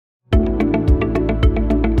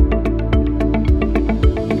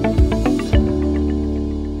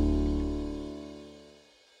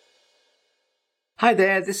Hi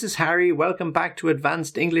there, this is Harry. Welcome back to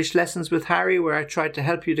Advanced English Lessons with Harry, where I try to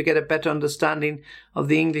help you to get a better understanding of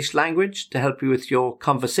the English language, to help you with your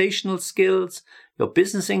conversational skills, your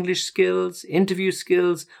business English skills, interview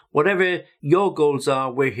skills, whatever your goals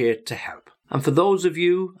are, we're here to help. And for those of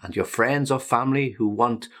you and your friends or family who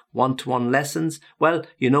want one-to-one lessons, well,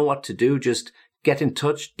 you know what to do. Just get in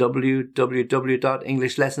touch,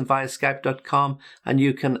 www.englishlessonviaskype.com, and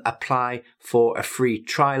you can apply for a free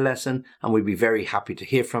trial lesson, and we'd be very happy to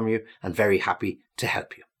hear from you and very happy to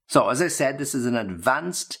help you. So, as I said, this is an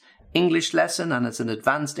advanced English lesson, and it's an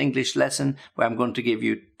advanced English lesson where I'm going to give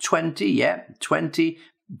you 20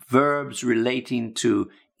 verbs relating to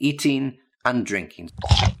eating and drinking.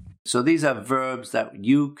 So these are verbs that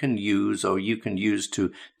you can use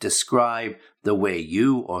to describe the way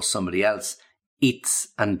you or somebody else eats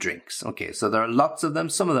and drinks. Okay, so there are lots of them.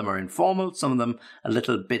 Some of them are informal, some of them a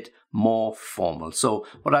little bit more formal. So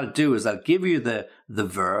what I'll do is I'll give you the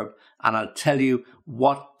verb, and I'll tell you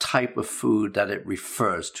what type of food that it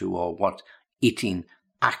refers to, or what eating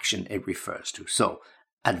action it refers to. So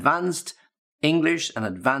advanced English, an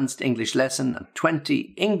advanced English lesson, and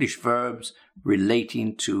 20 English verbs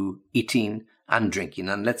relating to eating and drinking.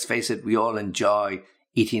 And let's face it, we all enjoy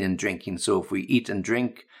eating and drinking. So if we eat and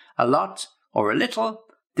drink a lot or a little,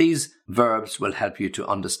 these verbs will help you to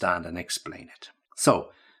understand and explain it. So,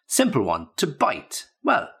 simple one, to bite.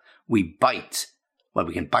 Well, we bite. Well,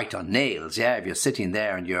 we can bite on nails, yeah? If you're sitting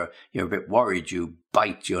there and you're a bit worried, you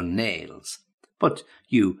bite your nails. But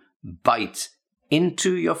you bite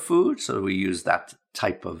into your food, so we use that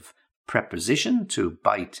type of preposition, to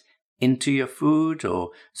bite into your food.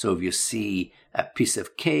 Or so if you see a piece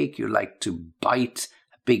of cake, you like to bite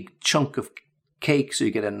a big chunk of cake so you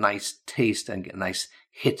get a nice taste and get a nice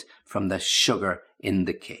hit from the sugar in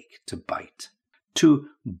the cake. To bite. To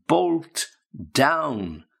bolt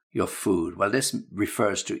down your food. Well, this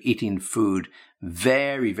refers to eating food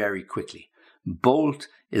very, very quickly. Bolt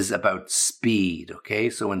is about speed, okay?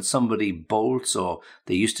 So when somebody bolts, or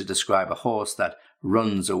they used to describe a horse that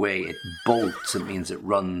runs away, it bolts, it means it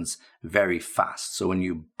runs very fast. So when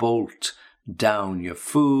you bolt down your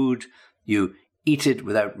food, you eat it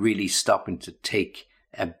without really stopping to take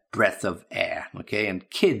a breath of air, okay? And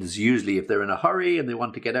kids usually, if they're in a hurry and they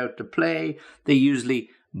want to get out to play, they usually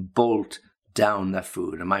bolt down their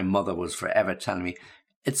food. And my mother was forever telling me,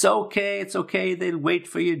 it's okay, they'll wait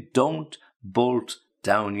for you. Don't bolt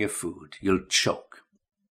down your food. You'll choke.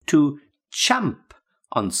 To champ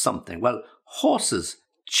on something. Well, horses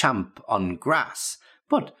champ on grass,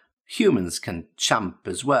 but humans can champ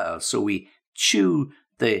as well. So we chew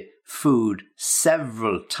the food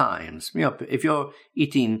several times. You know, if you're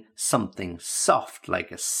eating something soft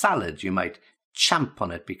like a salad, you might champ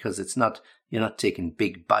on it because you're not taking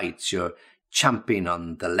big bites. You're champing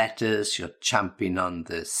on the lettuce, you're champing on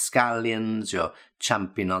the scallions, you're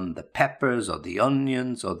champing on the peppers or the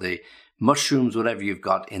onions or the mushrooms, whatever you've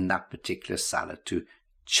got in that particular salad, to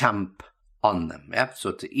champ on them. Yeah?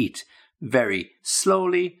 So to eat very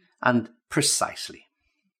slowly and precisely.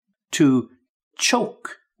 To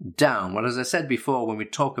choke down. Well, as I said before, when we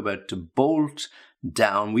talk about to bolt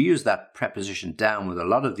down, we use that preposition down with a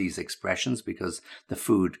lot of these expressions because the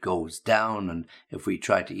food goes down, and if we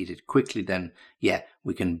try to eat it quickly, then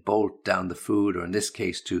we can bolt down the food, or in this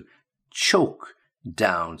case, to choke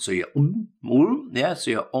down. So you're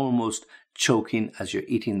almost choking as you're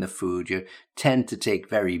eating the food. You tend to take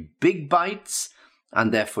very big bites,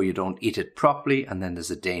 and therefore you don't eat it properly, and then there's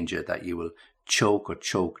a danger that you will choke or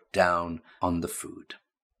choke down on the food.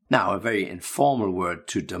 Now, a very informal word,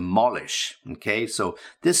 to demolish, okay? So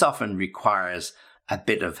this often requires a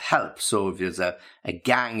bit of help. So if there's a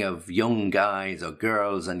gang of young guys or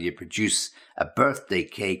girls and you produce a birthday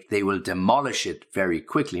cake, they will demolish it very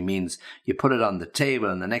quickly. Means you put it on the table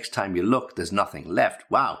and the next time you look, there's nothing left.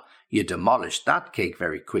 Wow, you demolished that cake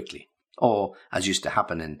very quickly. Or, as used to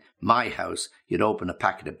happen in my house, you'd open a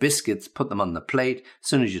packet of biscuits, put them on the plate. As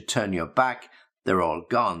soon as you turn your back, they're all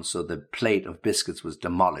gone. So the plate of biscuits was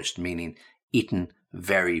demolished, meaning eaten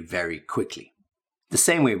very, very quickly. The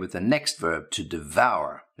same way with the next verb, to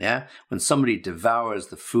devour. Yeah, when somebody devours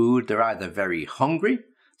the food, they're either very hungry,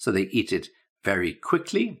 so they eat it very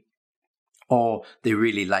quickly, or they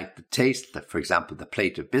really like the taste. For example, the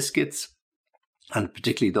plate of biscuits, and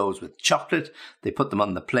particularly those with chocolate, they put them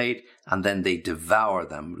on the plate and then they devour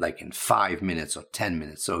them like in 5 minutes or 10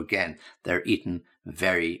 minutes. So again, they're eaten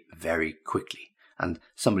very, very quickly. And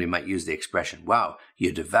somebody might use the expression, wow,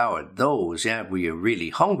 you devoured those. Yeah, were you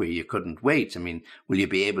really hungry? You couldn't wait. I mean, will you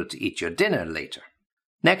be able to eat your dinner later?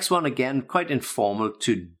 Next one, again, quite informal,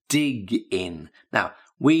 to dig in. Now,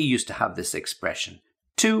 we used to have this expression,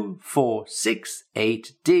 2, 4, 6,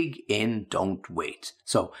 8, dig in, don't wait.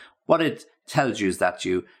 So what it tells you is that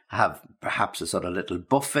you have perhaps a sort of little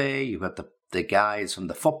buffet. You've got the guys from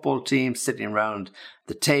the football team sitting around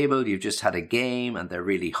the table. You've just had a game and they're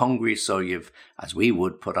really hungry. So you've, as we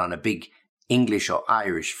would, put on a big English or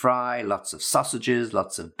Irish fry, lots of sausages,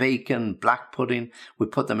 lots of bacon, black pudding. We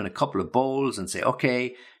put them in a couple of bowls and say,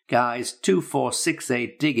 okay, guys, 2, 4, 6,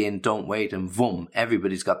 8, dig in, don't wait, and boom,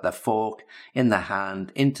 everybody's got their fork in their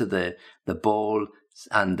hand into the bowl,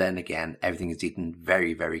 and then again, everything is eaten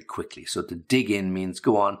very, very quickly. So to dig in means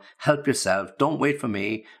go on, help yourself, don't wait for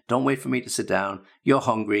me to sit down, you're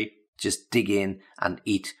hungry, just dig in and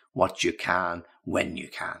eat what you can when you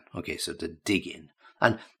can. Okay, so to dig in.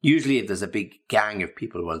 And usually if there's a big gang of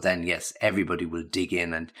people, well then yes, everybody will dig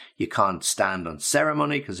in and you can't stand on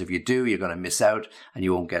ceremony because if you do, you're going to miss out and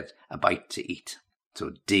you won't get a bite to eat.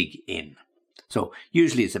 So dig in. So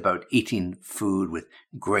usually it's about eating food with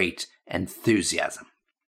great enthusiasm.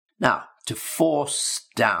 Now, to force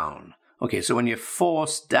down. Okay, so when you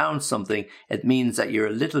force down something, it means that you're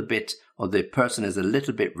a little bit, or the person is a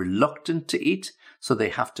little bit reluctant to eat. So they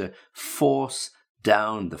have to force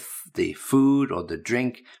down the food or the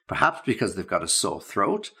drink, perhaps because they've got a sore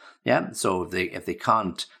throat. Yeah, so if they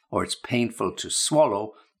can't, or it's painful to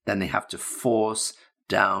swallow, then they have to force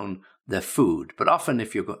down the food. But often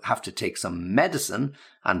if you have to take some medicine,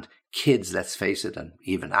 and kids, let's face it, and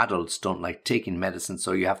even adults don't like taking medicine,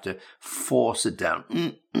 so you have to force it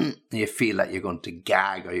down. You feel like you're going to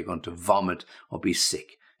gag or you're going to vomit or be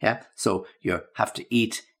sick. Yeah, so you have to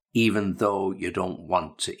eat even though you don't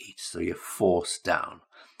want to eat. So you're forced down.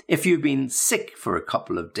 If you've been sick for a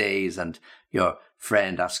couple of days and your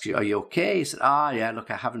friend asks you, are you okay? You said, yeah,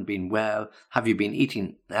 look, I haven't been well. Have you been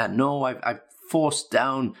eating? No, I've forced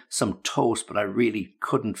down some toast, but I really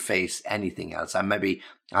couldn't face anything else.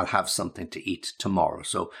 I'll have something to eat tomorrow.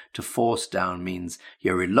 So to force down means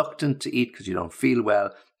you're reluctant to eat because you don't feel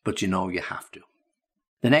well, but you know you have to.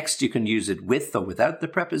 The next, you can use it with or without the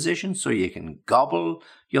preposition, so you can gobble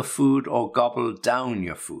your food or gobble down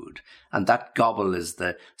your food. And that gobble is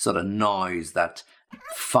the sort of noise that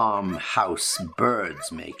farmhouse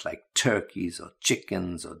birds make, like turkeys or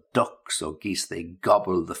chickens or ducks or geese. They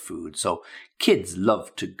gobble the food. So kids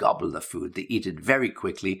love to gobble the food. They eat it very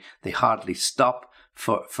quickly. They hardly stop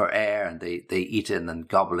for air, and they eat it and then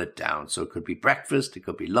gobble it down. So it could be breakfast, it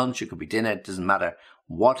could be lunch, it could be dinner. It doesn't matter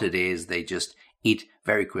what it is. They just eat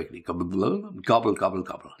very quickly. Gobble, gobble, gobble,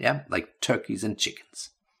 gobble. Yeah, like turkeys and chickens.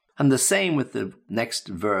 And the same with the next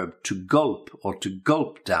verb, to gulp or to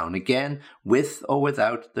gulp down. Again, with or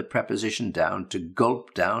without the preposition down, to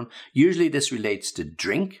gulp down. Usually this relates to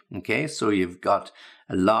drink. Okay, so you've got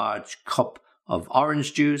a large cup of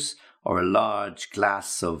orange juice or a large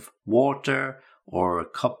glass of water or a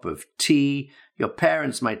cup of tea. Your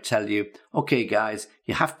parents might tell you, okay, guys,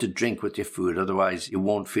 you have to drink with your food, otherwise you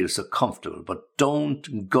won't feel so comfortable, but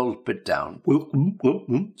don't gulp it down.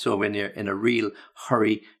 So when you're in a real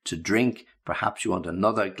hurry to drink, perhaps you want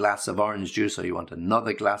another glass of orange juice or you want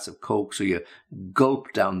another glass of Coke, so you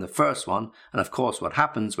gulp down the first one. And of course, what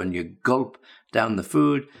happens when you gulp down the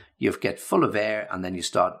food, you get full of air and then you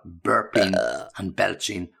start burping and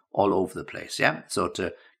belching all over the place. Yeah, so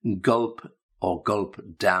to gulp or gulp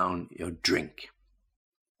down your drink.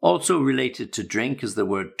 Also related to drink is the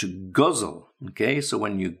word to guzzle. Okay, so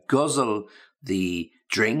when you guzzle the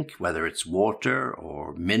drink, whether it's water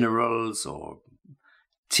or minerals or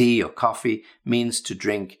tea or coffee, means to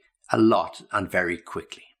drink a lot and very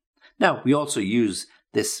quickly. Now, we also use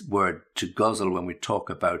this word to guzzle when we talk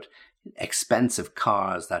about expensive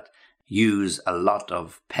cars that use a lot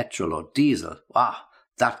of petrol or diesel. Wow,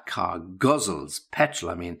 that car guzzles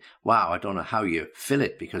petrol. I mean, wow, I don't know how you fill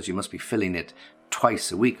it, because you must be filling it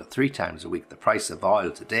twice a week or 3 times a week. The price of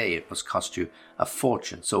oil today, it must cost you a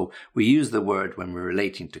fortune. So we use the word when we're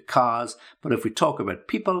relating to cars, but if we talk about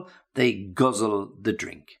people, they guzzle the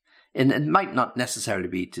drink. And it might not necessarily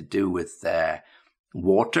be to do with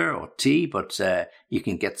water or tea, but you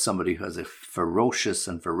can get somebody who has a ferocious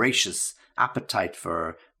and voracious appetite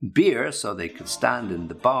for beer, so they could stand in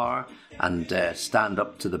the bar and stand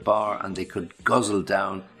up to the bar and they could guzzle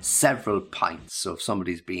down several pints. So if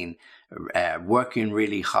somebody's been working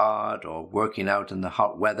really hard or working out in the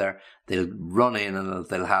hot weather, they'll run in and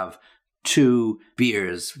they'll have 2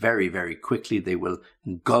 beers very, very quickly. They will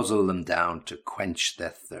guzzle them down to quench their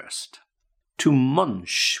thirst. To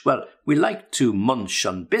munch. Well, we like to munch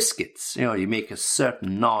on biscuits. You know, you make a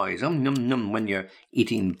certain noise when you're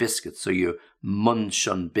eating biscuits. So you munch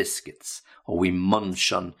on biscuits, or we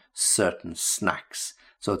munch on certain snacks.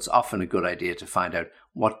 So it's often a good idea to find out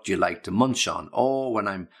what you like to munch on. Or when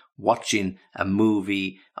I'm watching a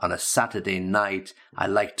movie on a Saturday night, I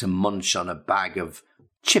like to munch on a bag of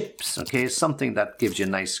chips, okay? Something that gives you a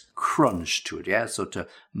nice crunch to it, yeah? So to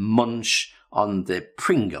munch on the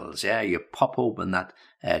Pringles, yeah? You pop open that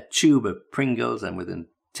tube of Pringles and within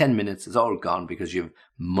 10 minutes it's all gone because you've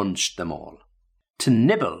munched them all. To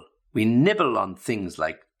nibble, we nibble on things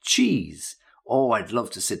like cheese. Oh, I'd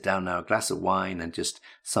love to sit down now, a glass of wine and just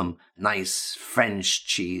some nice French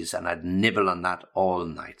cheese, and I'd nibble on that all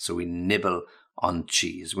night. So we nibble on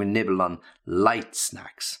cheese. We nibble on light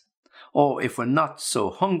snacks. Or if we're not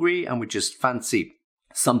so hungry and we just fancy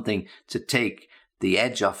something to take the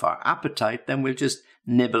edge off our appetite, then we'll just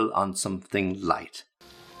nibble on something light.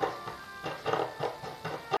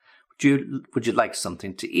 Would you like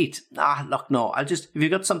something to eat? Look, no, if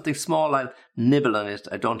you've got something small, I'll nibble on it.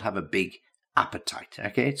 I don't have a big appetite,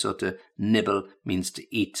 okay? So to nibble means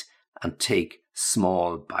to eat and take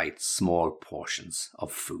small bites, small portions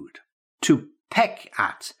of food. To peck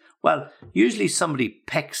at. Well, usually somebody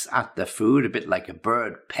pecks at their food, a bit like a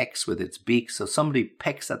bird pecks with its beak. So somebody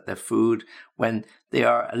pecks at their food when they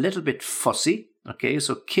are a little bit fussy, okay?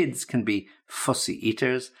 So kids can be fussy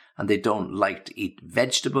eaters and they don't like to eat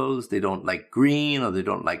vegetables, they don't like green or they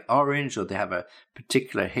don't like orange, or they have a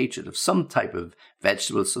particular hatred of some type of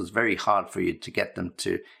vegetable. So it's very hard for you to get them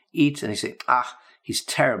to eat. And you say, he's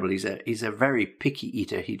terrible. He's a very picky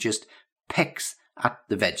eater. He just pecks at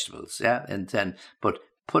the vegetables, yeah? And then, but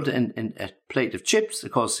put in a plate of chips,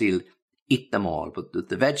 of course, he'll eat them all. But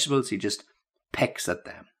the vegetables, he just pecks at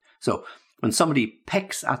them. So when somebody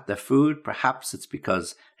pecks at their food, perhaps it's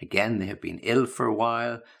because, again, they have been ill for a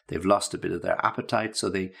while. They've lost a bit of their appetite. So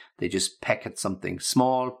they just peck at something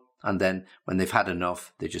small. And then when they've had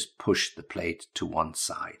enough, they just push the plate to one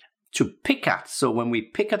side. To pick at. So when we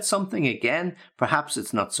pick at something, again, perhaps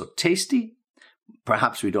it's not so tasty.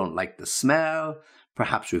 Perhaps we don't like the smell.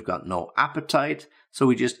 Perhaps we've got no appetite. So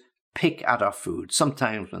we just pick at our food.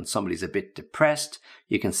 Sometimes when somebody's a bit depressed,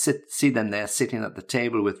 you can see them there sitting at the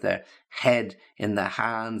table with their head in their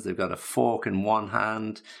hands. They've got a fork in one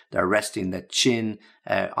hand. They're resting their chin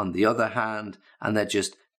on the other hand. And they're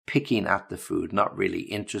just picking at the food, not really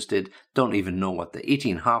interested, don't even know what they're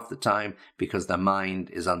eating half the time because their mind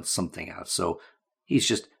is on something else. So he's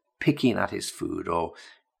just picking at his food. Or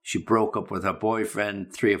she broke up with her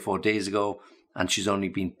boyfriend 3 or 4 days ago and she's only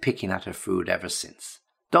been picking at her food ever since.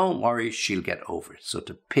 Don't worry, she'll get over it. So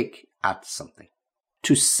to pick at something.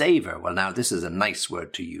 To savor. Well, now this is a nice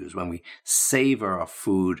word to use. When we savor our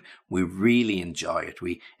food, we really enjoy it.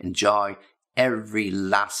 We enjoy every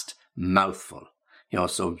last mouthful.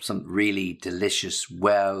 So some really delicious,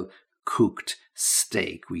 well-cooked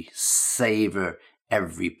steak. We savor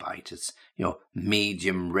every bite. It's,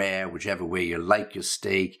 medium rare, whichever way you like your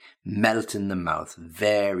steak, melt in the mouth,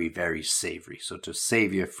 very, very savory. So to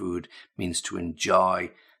savor your food means to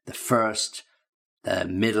enjoy the first, the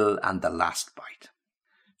middle, and the last bite.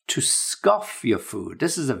 To scoff your food.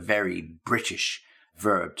 This is a very British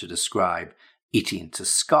verb to describe eating. To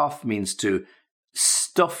scoff means to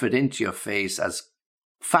stuff it into your face as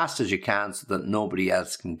fast as you can so that nobody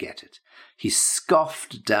else can get it. He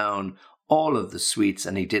scoffed down all of the sweets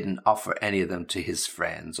and he didn't offer any of them to his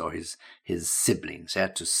friends or his siblings. Yeah?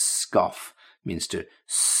 To scoff means to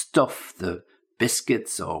stuff the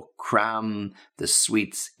biscuits or cram the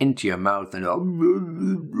sweets into your mouth and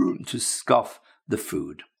to scoff the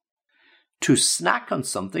food. To snack on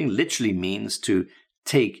something literally means to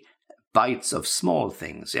take bites of small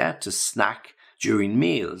things. Yeah? To snack during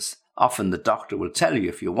meals. Often the doctor will tell you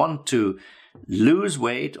if you want to lose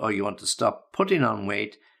weight or you want to stop putting on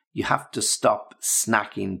weight, you have to stop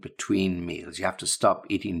snacking between meals. You have to stop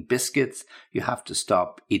eating biscuits. You have to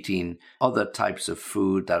stop eating other types of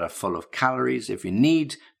food that are full of calories. If you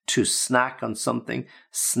need to snack on something,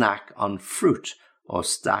 snack on fruit or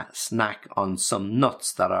snack on some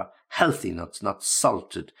nuts that are healthy nuts, not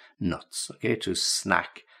salted nuts. Okay, to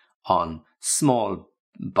snack on small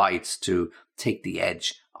bites to take the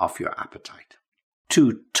edge off your appetite.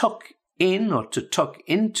 To tuck in or to tuck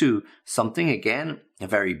into something, again, a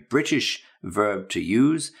very British verb to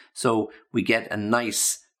use. So we get a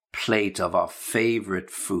nice plate of our favorite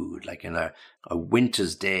food, like in a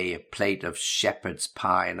winter's day, a plate of shepherd's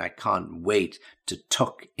pie, and I can't wait to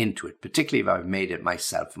tuck into it, particularly if I've made it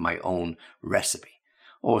myself, my own recipe.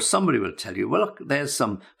 Or somebody will tell you, well, look, there's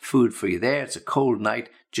some food for you there. It's a cold night.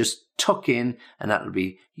 Just tuck in and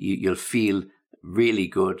you'll feel really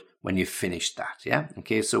good when you finish that. Yeah.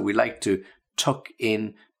 Okay. So we like to tuck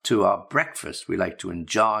in to our breakfast. We like to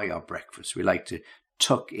enjoy our breakfast. We like to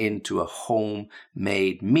tuck into a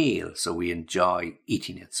homemade meal. So we enjoy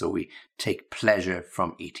eating it. So we take pleasure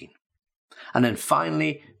from eating. And then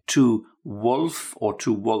finally, to wolf or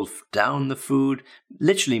to wolf down the food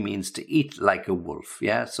literally means to eat like a wolf.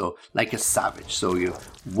 Yeah. So like a savage. So you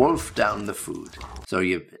wolf down the food. So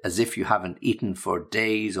you, as if you haven't eaten for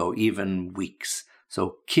days or even weeks.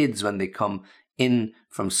 So kids, when they come in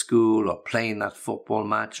from school or playing that football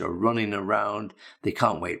match or running around, they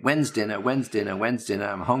can't wait. When's dinner? When's dinner? When's dinner?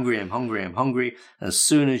 I'm hungry, I'm hungry, I'm hungry. And as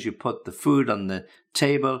soon as you put the food on the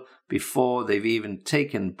table, before they've even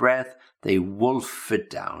taken breath, they wolf it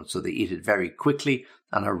down. So they eat it very quickly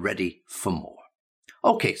and are ready for more.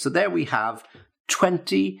 Okay, so there we have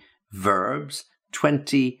 20 verbs,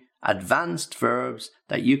 20 advanced verbs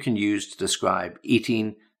that you can use to describe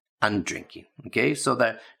eating and drinking. Okay, so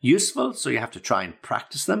they're useful, so you have to try and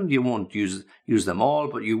practice them. You won't use them all,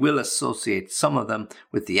 but you will associate some of them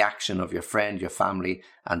with the action of your friend, your family,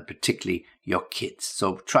 and particularly your kids.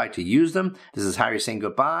 So try to use them. This is Harry saying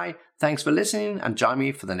goodbye. Thanks for listening, and join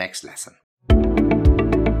me for the next lesson.